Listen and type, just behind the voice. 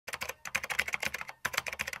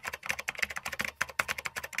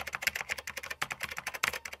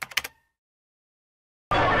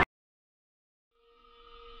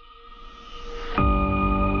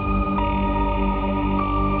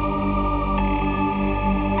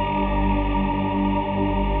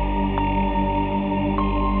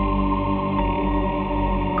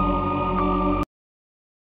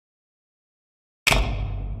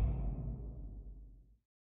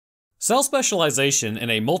Cell specialization in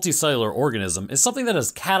a multicellular organism is something that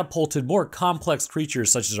has catapulted more complex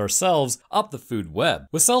creatures such as ourselves up the food web.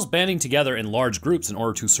 With cells banding together in large groups in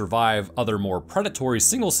order to survive other more predatory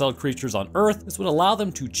single-celled creatures on Earth, this would allow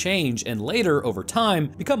them to change and later, over time,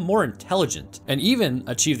 become more intelligent, and even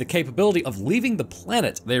achieve the capability of leaving the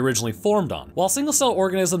planet they originally formed on. While single-cell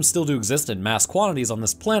organisms still do exist in mass quantities on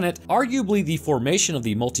this planet, arguably the formation of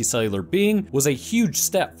the multicellular being was a huge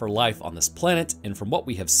step for life on this planet, and from what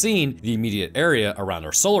we have seen, the immediate area around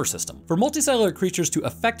our solar system. For multicellular creatures to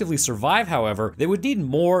effectively survive, however, they would need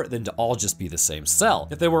more than to all just be the same cell.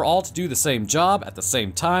 If they were all to do the same job at the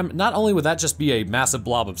same time, not only would that just be a massive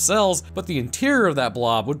blob of cells, but the interior of that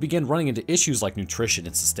blob would begin running into issues like nutrition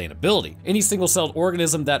and sustainability. Any single-celled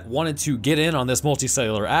organism that wanted to get in on this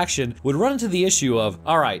multicellular action would run into the issue of,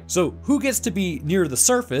 alright, so who gets to be near the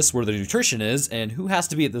surface where the nutrition is, and who has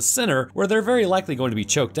to be at the center where they're very likely going to be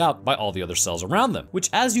choked out by all the other cells around them? Which,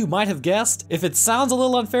 as you might have guessed, if it sounds a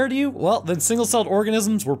little unfair to you, well, then single-celled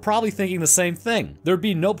organisms were probably thinking the same thing. There'd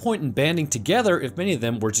be no point in banding together if many of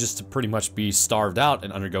them were just to pretty much be starved out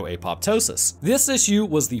and undergo apoptosis. This issue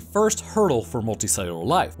was the first hurdle for multicellular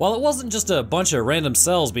life. While it wasn't just a bunch of random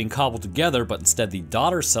cells being cobbled together, but instead the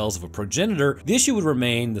daughter cells of a progenitor, the issue would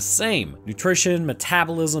remain the same: nutrition,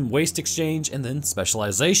 metabolism, waste exchange, and then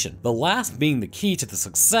specialization. The last being the key to the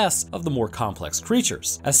success of the more complex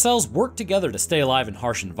creatures. As cells work together to stay alive in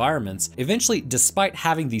harsh environments, eventually, despite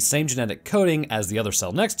having the same genetic coding as the other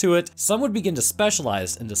cell next to it, some would begin to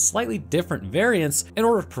specialize into slightly different variants in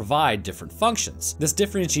order to provide different functions. This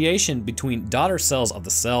differentiation between daughter cells of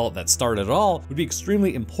the cell that started it all would be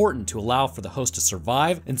extremely important to allow for the host to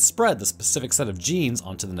survive and spread the specific set of genes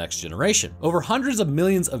onto the next generation. Over hundreds of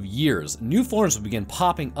millions of years, new forms would begin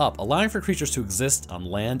popping up, allowing for creatures to exist on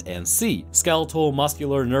land and sea. Skeletal,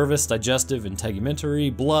 muscular, nervous, digestive,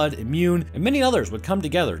 integumentary, blood, immune, and many others would come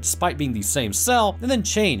together despite being the same cell, and then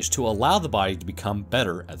change to allow the body to become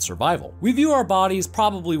better at survival. We view our bodies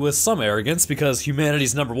probably with some arrogance because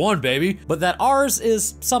humanity's #1, baby, but that ours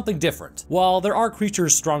is something different. While there are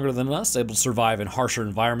creatures stronger than us, able to survive in harsher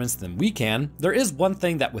environments than we can, there is one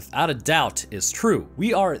thing that without a doubt is true.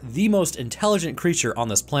 We are the most intelligent creature on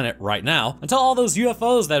this planet right now, until all those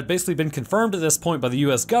UFOs that have basically been confirmed at this point by the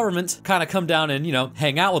US government kind of come down and,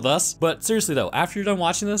 hang out with us. But seriously though, after you're done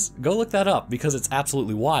watching this, go look that up because it's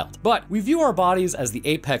absolutely wild. But we view our bodies as the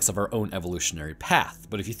apex of our own evolutionary path.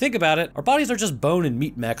 But if you think about it, our bodies are just bone and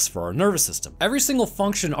meat mechs for our nervous system. Every single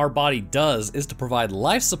function our body does is to provide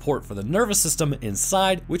life support for the nervous system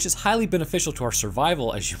inside, which is highly beneficial to our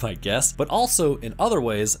survival, as you might guess, but also in other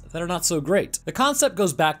ways that are not so great. The concept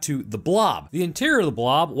goes back to the blob. The interior of the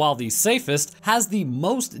blob, while the safest, has the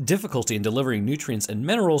most difficulty in delivering nutrients and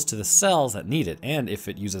minerals to the cells that need it. And if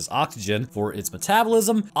it uses oxygen for its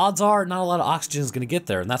metabolism, odds are not a lot of oxygen is going to get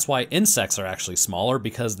there. And that's why insects are actually smaller,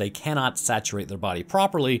 because they cannot saturate their body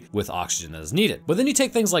properly with oxygen as needed. But then you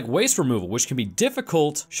take things like waste removal, which can be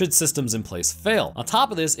difficult should systems in place fail. On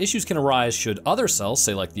top of this, issues can arise should other cells,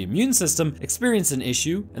 say like the immune system, experience an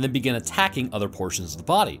issue and then begin attacking other portions of the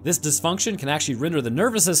body. This dysfunction can actually render the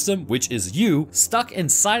nervous system, which is you, stuck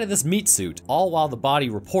inside of this meat suit, all while the body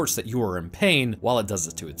reports that you are in pain while it does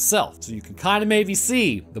it to itself. So you can kind of maybe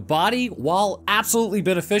see the body, while absolutely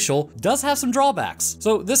beneficial, does have some drawbacks.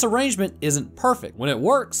 So this arrangement isn't perfect. When it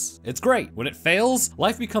works, it's great. When it fails,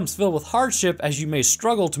 life becomes filled with hardship as you may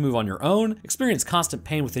struggle to move on your own, experience constant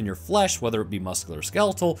pain within your flesh, whether it be muscular or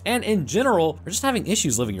skeletal, and in general, are just having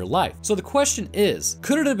issues living your life. So the question is,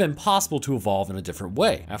 could it have been possible to evolve in a different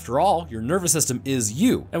way? After all, your nervous system is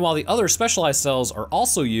you. And while the other specialized cells are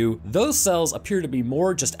also you, those cells appear to be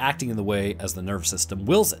more just acting in the way as the nervous system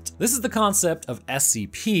wills it. This is the concept of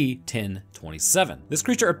SCP-1027. This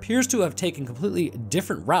creature appears to have taken a completely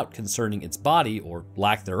different route concerning its body, or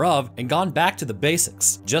lack thereof, and gone back to the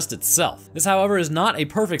basics, just itself. This, however, is not a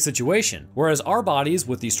perfect situation. Whereas our bodies,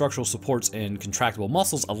 with the structural supports and contractible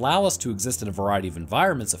muscles, allow us to exist in a variety of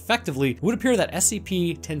environments effectively, it would appear that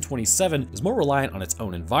SCP-1027 is more reliant on its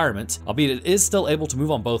own environment. Albeit it is still able to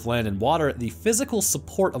move on both land and water, the physical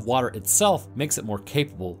support of water itself makes it more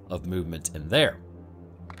capable of movement in there.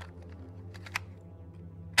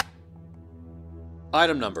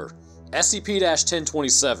 Item number: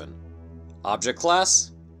 SCP-1027. Object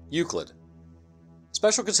class: Euclid.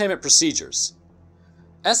 Special containment procedures.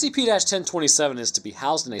 SCP-1027 is to be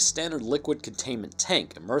housed in a standard liquid containment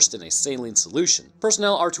tank immersed in a saline solution.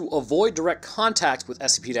 Personnel are to avoid direct contact with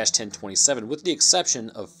SCP-1027 with the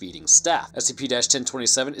exception of feeding staff.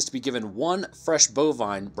 SCP-1027 is to be given 1 fresh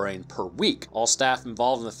bovine brain per week. All staff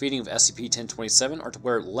involved in the feeding of SCP-1027 are to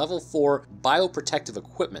wear level 4 bioprotective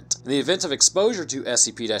equipment. In the event of exposure to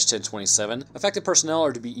SCP-1027, affected personnel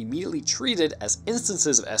are to be immediately treated as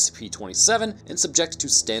instances of SCP-27 and subjected to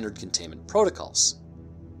standard containment protocols.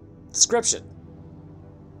 Description: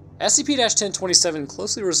 SCP-1027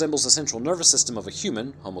 closely resembles the central nervous system of a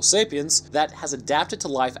human, Homo sapiens, that has adapted to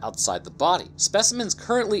life outside the body. Specimens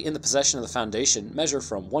currently in the possession of the Foundation measure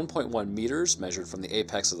from 1.1 meters, measured from the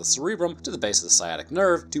apex of the cerebrum to the base of the sciatic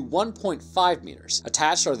nerve, to 1.5 meters.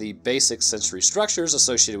 Attached are the basic sensory structures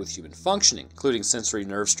associated with human functioning, including sensory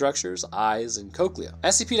nerve structures, eyes, and cochlea.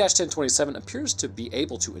 SCP-1027 appears to be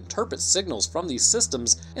able to interpret signals from these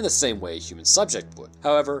systems in the same way a human subject would.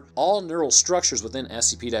 However, all neural structures within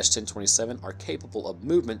SCP-1027 are capable of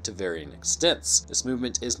movement to varying extents. This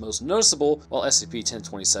movement is most noticeable while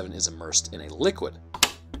SCP-1027 is immersed in a liquid.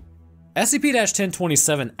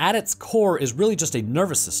 SCP-1027 at its core is really just a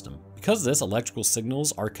nervous system. Because of this, electrical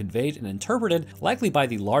signals are conveyed and interpreted likely by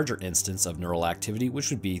the larger instance of neural activity, which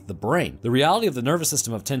would be the brain. The reality of the nervous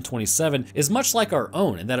system of 1027 is much like our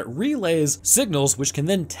own in that it relays signals which can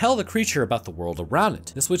then tell the creature about the world around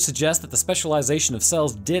it. This would suggest that the specialization of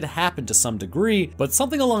cells did happen to some degree, but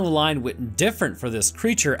something along the line went different for this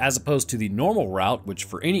creature as opposed to the normal route which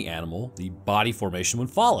for any animal, the body formation would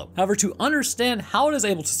follow. However, to understand how it is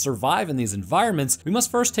able to survive in these environments, we must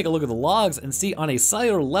first take a look at the logs and see on a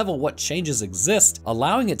cellular level what changes exist,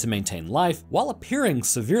 allowing it to maintain life while appearing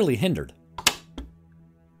severely hindered.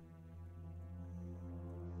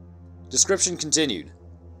 Description continued.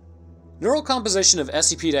 Neural composition of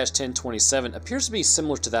SCP-1027 appears to be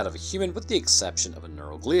similar to that of a human with the exception of a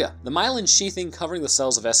neuroglia. The myelin sheathing covering the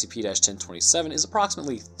cells of SCP-1027 is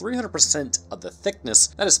approximately 300% of the thickness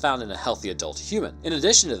that is found in a healthy adult human. In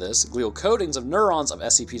addition to this, glial coatings of neurons of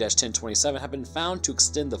SCP-1027 have been found to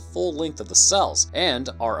extend the full length of the cells and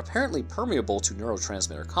are apparently permeable to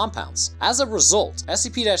neurotransmitter compounds. As a result,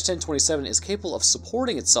 SCP-1027 is capable of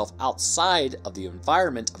supporting itself outside of the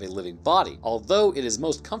environment of a living body, although it is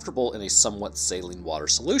most comfortable in a somewhat saline water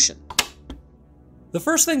solution. The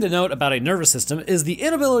first thing to note about a nervous system is the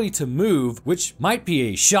inability to move, which might be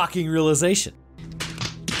a shocking realization.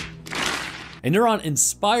 A neuron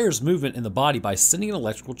inspires movement in the body by sending an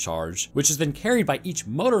electrical charge, which is then carried by each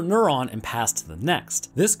motor neuron and passed to the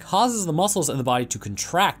next. This causes the muscles in the body to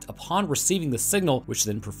contract upon receiving the signal, which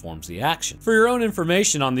then performs the action. For your own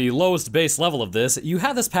information on the lowest base level of this, you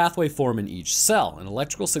have this pathway form in each cell. An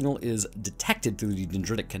electrical signal is detected through the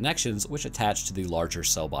dendritic connections, which attach to the larger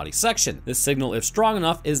cell body section. This signal, if strong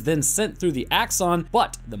enough, is then sent through the axon,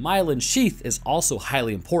 but the myelin sheath is also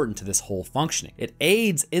highly important to this whole functioning. It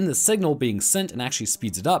aids in the signal being sent and actually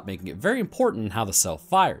speeds it up, making it very important in how the cell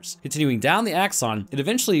fires. Continuing down the axon, it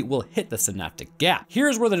eventually will hit the synaptic gap.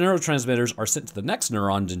 Here's where the neurotransmitters are sent to the next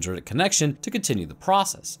neuron dendritic connection to continue the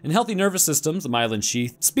process. In healthy nervous systems, the myelin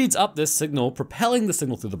sheath speeds up this signal, propelling the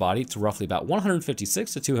signal through the body to roughly about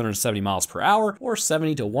 156 to 270 miles per hour or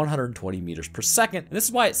 70 to 120 meters per second. And this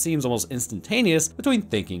is why it seems almost instantaneous between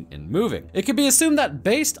thinking and moving. It can be assumed that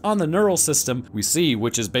based on the neural system we see,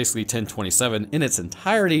 which is basically 1027 in its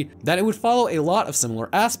entirety, that it would follow a lot of similar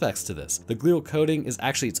aspects to this. The glial coating is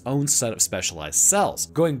actually its own set of specialized cells.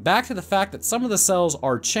 Going back to the fact that some of the cells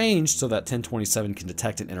are changed so that 1027 can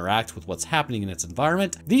detect and interact with what's happening in its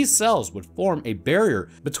environment, these cells would form a barrier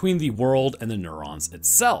between the world and the neurons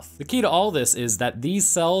itself. The key to all this is that these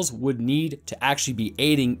cells would need to actually be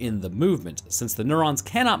aiding in the movement. Since the neurons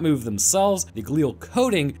cannot move themselves, the glial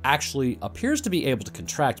coating actually appears to be able to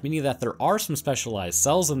contract, meaning that there are some specialized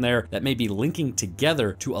cells in there that may be linking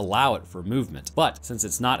together to allow it for movement. But since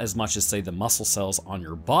it's not as much as, say, the muscle cells on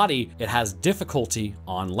your body, it has difficulty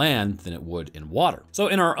on land than it would in water. So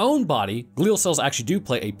in our own body, glial cells actually do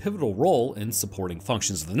play a pivotal role in supporting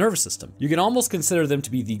functions of the nervous system. You can almost consider them to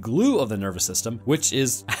be the glue of the nervous system, which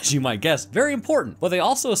is, as you might guess, very important, but they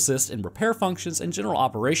also assist in repair functions and general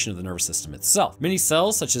operation of the nervous system itself. Many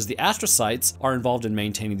cells, such as the astrocytes, are involved in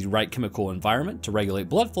maintaining the right chemical environment to regulate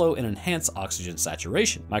blood flow and enhance oxygen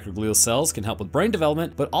saturation. Microglial cells can help with brain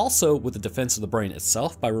development, but also with the defense of the brain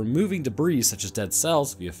itself by removing debris such as dead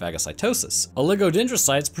cells via phagocytosis.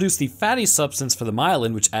 Oligodendrocytes produce the fatty substance for the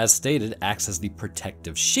myelin, which, as stated, acts as the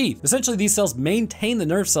protective sheath. Essentially, these cells maintain the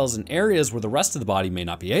nerve cells in areas where the rest of the body may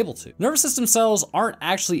not be able to. Nervous system cells aren't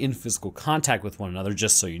actually in physical contact with one another,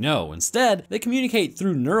 just so you know. Instead, they communicate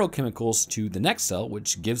through neurochemicals to the next cell,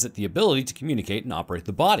 which gives it the ability to communicate and operate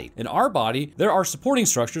the body. In our body, there are supporting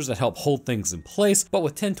structures that help hold things in place, but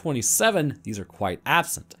with 1027, these are quite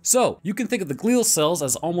absent. So, you can think of the glial cells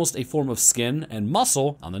as almost a form of skin and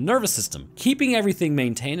muscle on the nervous system, keeping everything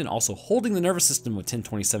maintained and also holding the nervous system with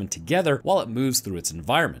 1027 together while it moves through its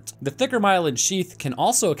environment. The thicker myelin sheath can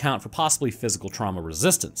also account for possibly physical trauma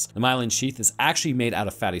resistance. The myelin sheath is actually made out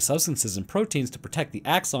of fatty substances and proteins to protect the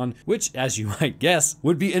axon, which, as you might guess,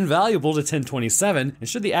 would be invaluable to 1027, and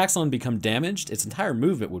should the axon become damaged, its entire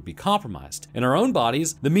movement would be compromised. In our own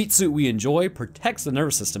bodies, the meat suit we enjoy protects the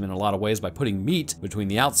nervous system in a lot of ways by putting meat between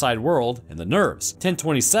the outside world and the nerves.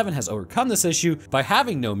 1027 has overcome this issue by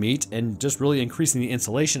having no meat and just really increasing the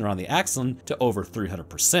insulation around the axon to over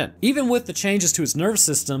 300%. Even with the changes to its nervous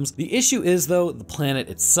systems, the issue is, though, the planet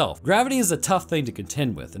itself. Gravity is a tough thing to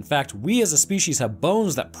contend with. In fact, we as a species have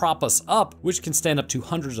bones that prop us up, which can stand up to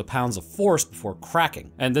hundreds of pounds of force before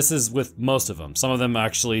cracking. And this is with most of them. Some of them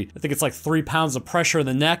actually, I think it's like 3 pounds of pressure in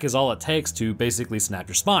the neck is all it takes to basically snap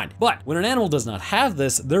your spine. But when an animal does not have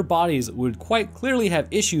this, their bodies would quite clearly have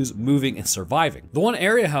issues moving and surviving. The one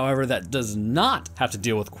area, however, that does not have to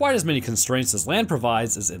deal with quite as many constraints as land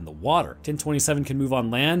provides is in the water. 1027 can move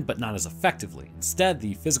on land, but not as effectively. Instead,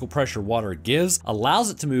 the physical pressure water gives allows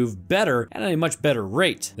it to move better and at a much better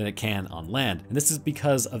rate than it can on land. And this is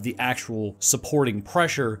because of the actual supporting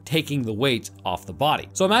pressure taking the weight off the body.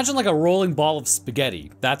 So imagine like a rolling ball of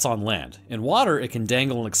spaghetti, that's on land. In water, it can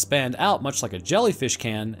dangle and expand out much like a jellyfish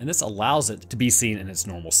can, and this allows it to be seen in its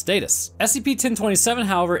normal status. SCP-1027,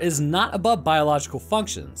 however, is not above biological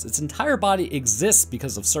functions. Its entire body exists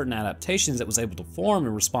because of certain adaptations it was able to form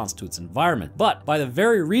in response to its environment. But by the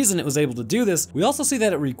very reason it was able to do this, we also see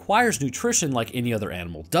that it requires nutrition like any other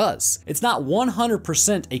animal does. It's not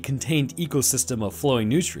 100% a contained ecosystem of flowing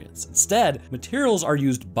nutrients. Instead, materials are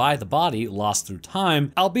used by the body, lost through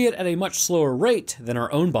time, albeit at a much slower rate than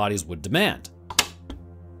our own bodies would demand.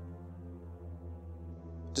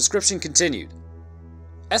 Description continued.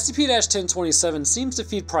 SCP-1027 seems to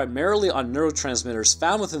feed primarily on neurotransmitters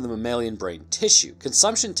found within the mammalian brain tissue.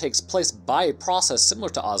 Consumption takes place by a process similar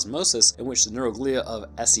to osmosis, in which the neuroglia of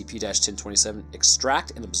SCP-1027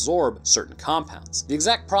 extract and absorb certain compounds. The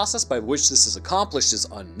exact process by which this is accomplished is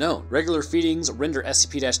unknown. Regular feedings render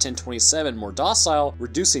SCP-1027 more docile,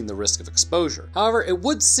 reducing the risk of exposure. However, it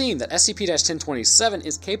would seem that SCP-1027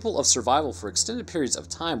 is capable of survival for extended periods of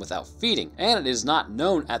time without feeding, and it is not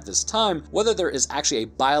known at this time whether there is actually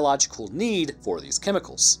a biological need for these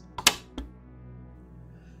chemicals.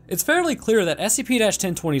 It's fairly clear that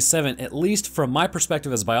SCP-1027, at least from my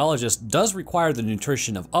perspective as a biologist, does require the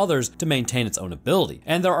nutrition of others to maintain its own ability,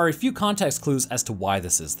 and there are a few context clues as to why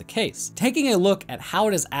this is the case. Taking a look at how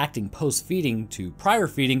it is acting post-feeding to prior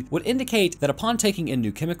feeding would indicate that upon taking in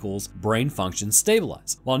new chemicals, brain functions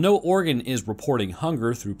stabilize. While no organ is reporting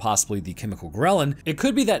hunger through possibly the chemical ghrelin, it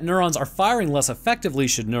could be that neurons are firing less effectively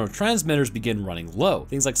should neurotransmitters begin running low.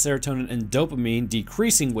 Things like serotonin and dopamine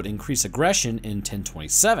decreasing would increase aggression in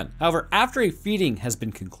 1027. However, after a feeding has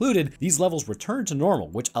been concluded, these levels return to normal,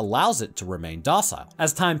 which allows it to remain docile.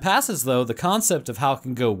 As time passes, though, the concept of how it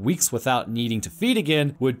can go weeks without needing to feed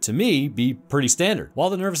again would, to me, be pretty standard. While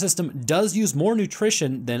the nervous system does use more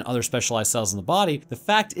nutrition than other specialized cells in the body, the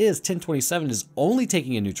fact is 1027 is only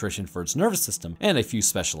taking in nutrition for its nervous system and a few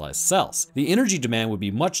specialized cells. The energy demand would be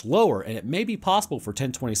much lower, and it may be possible for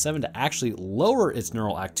 1027 to actually lower its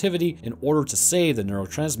neural activity in order to save the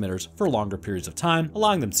neurotransmitters for longer periods of time,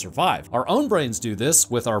 allowing them to survive. Our own brains do this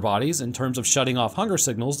with our bodies in terms of shutting off hunger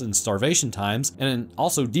signals in starvation times, and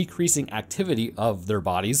also decreasing activity of their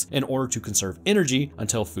bodies in order to conserve energy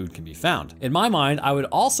until food can be found. In my mind, I would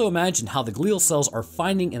also imagine how the glial cells are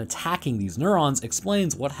finding and attacking these neurons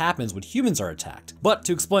explains what happens when humans are attacked. But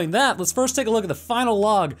to explain that, let's first take a look at the final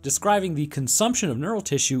log describing the consumption of neural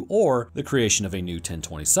tissue or the creation of a new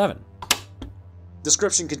 1027.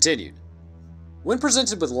 Description continued. When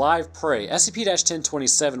presented with live prey,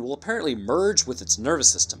 SCP-1027 will apparently merge with its nervous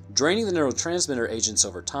system, draining the neurotransmitter agents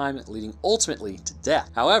over time, leading ultimately to death.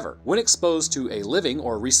 However, when exposed to a living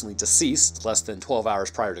or recently deceased, less than 12 hours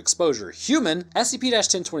prior to exposure, human,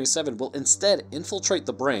 SCP-1027 will instead infiltrate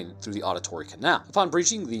the brain through the auditory canal. Upon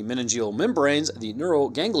breaching the meningeal membranes, the neural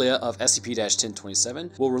ganglia of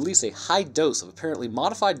SCP-1027 will release a high dose of apparently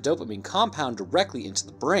modified dopamine compound directly into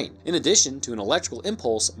the brain, in addition to an electrical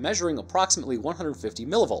impulse measuring approximately 1 150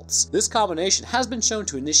 millivolts. This combination has been shown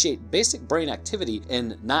to initiate basic brain activity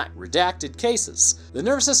in not redacted cases. The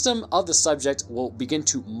nervous system of the subject will begin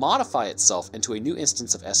to modify itself into a new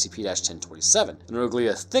instance of SCP-1027. The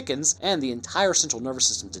neuroglia thickens, and the entire central nervous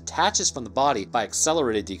system detaches from the body by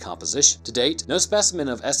accelerated decomposition. To date, no specimen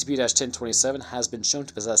of SCP-1027 has been shown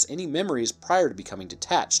to possess any memories prior to becoming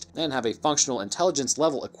detached, and have a functional intelligence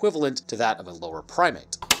level equivalent to that of a lower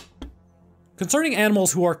primate. Concerning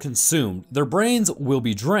animals who are consumed, their brains will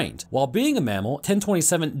be drained. While being a mammal,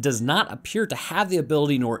 1027 does not appear to have the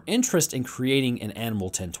ability nor interest in creating an animal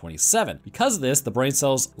 1027. Because of this, the brain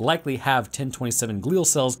cells likely have 1027 glial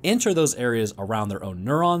cells enter those areas around their own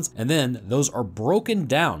neurons, and then those are broken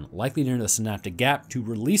down, likely near the synaptic gap, to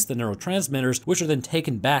release the neurotransmitters, which are then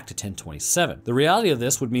taken back to 1027. The reality of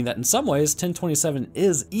this would mean that in some ways, 1027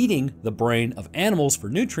 is eating the brain of animals for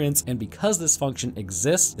nutrients, and because this function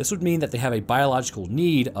exists, this would mean that they have a biological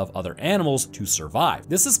need of other animals to survive.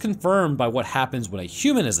 This is confirmed by what happens when a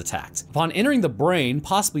human is attacked. Upon entering the brain,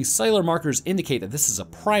 possibly cellular markers indicate that this is a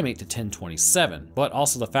primate to 1027, but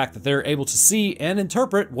also the fact that they're able to see and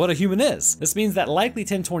interpret what a human is. This means that likely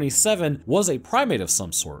 1027 was a primate of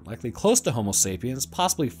some sort, likely close to Homo sapiens,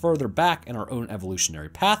 possibly further back in our own evolutionary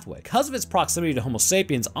pathway. Because of its proximity to Homo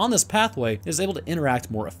sapiens on this pathway, it is able to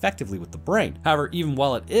interact more effectively with the brain. However, even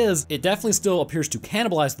while it is, it definitely still appears to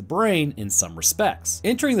cannibalize the brain in some respects.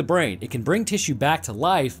 Entering the brain, it can bring tissue back to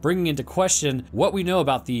life, bringing into question what we know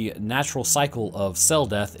about the natural cycle of cell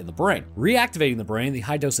death in the brain. Reactivating the brain, the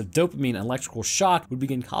high dose of dopamine and electrical shock would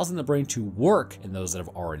begin causing the brain to work in those that have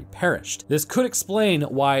already perished. This could explain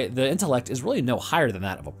why the intellect is really no higher than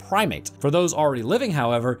that of a primate. For those already living,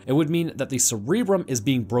 however, it would mean that the cerebrum is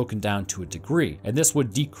being broken down to a degree, and this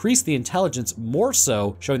would decrease the intelligence more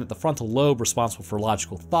so, showing that the frontal lobe responsible for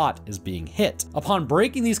logical thought is being hit. Upon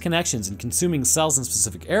breaking these connections and consuming cells in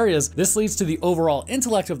specific areas, this leads to the overall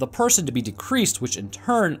intellect of the person to be decreased, which in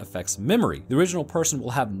turn affects memory. The original person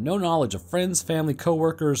will have no knowledge of friends, family,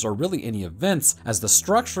 co-workers, or really any events, as the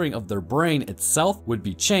structuring of their brain itself would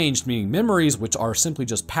be changed, meaning memories, which are simply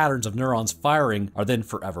just patterns of neurons firing, are then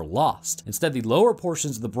forever lost. Instead, the lower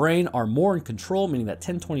portions of the brain are more in control, meaning that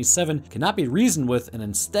 1027 cannot be reasoned with and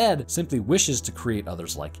instead simply wishes to create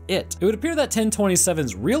others like it. It would appear that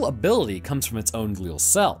 1027's real ability comes from its own glial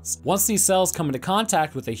cells. Once these cells come into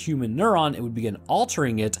contact with a human neuron, it would begin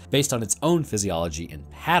altering it based on its own physiology and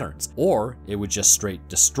patterns, or it would just straight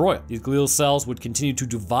destroy it. These glial cells would continue to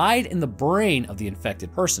divide in the brain of the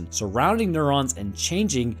infected person, surrounding neurons and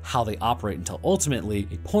changing how they operate until ultimately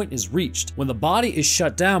a point is reached when the body is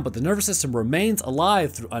shut down but the nervous system remains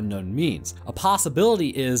alive through unknown means. A possibility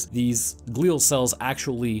is these glial cells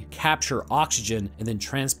actually capture oxygen and then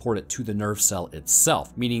transport it to the nerve cell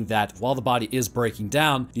itself, meaning that while the body is breaking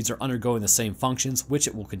down, these are undergoing the same functions, which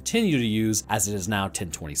it will continue to use as it is now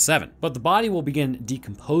 1027. But the body will begin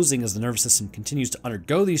decomposing as the nervous system continues to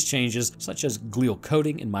undergo these changes, such as glial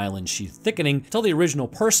coating and myelin sheath thickening, until the original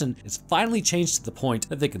person is finally changed to the point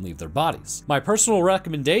that they can leave their bodies. My personal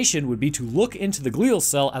recommendation would be to look into the glial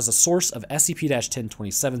cell as a source of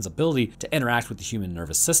SCP-1027's ability to interact with the human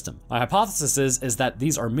nervous system. My hypothesis is that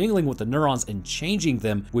these are mingling with the neurons and changing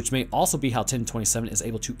them, which may also be how 1027 is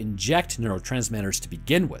able to inject neurotransmitters to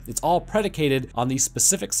begin with. It's all predicated on these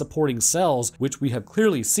specific supporting cells, which we have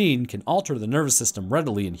clearly seen can alter the nervous system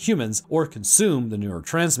readily in humans or consume the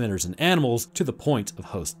neurotransmitters in animals to the point of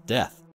host death.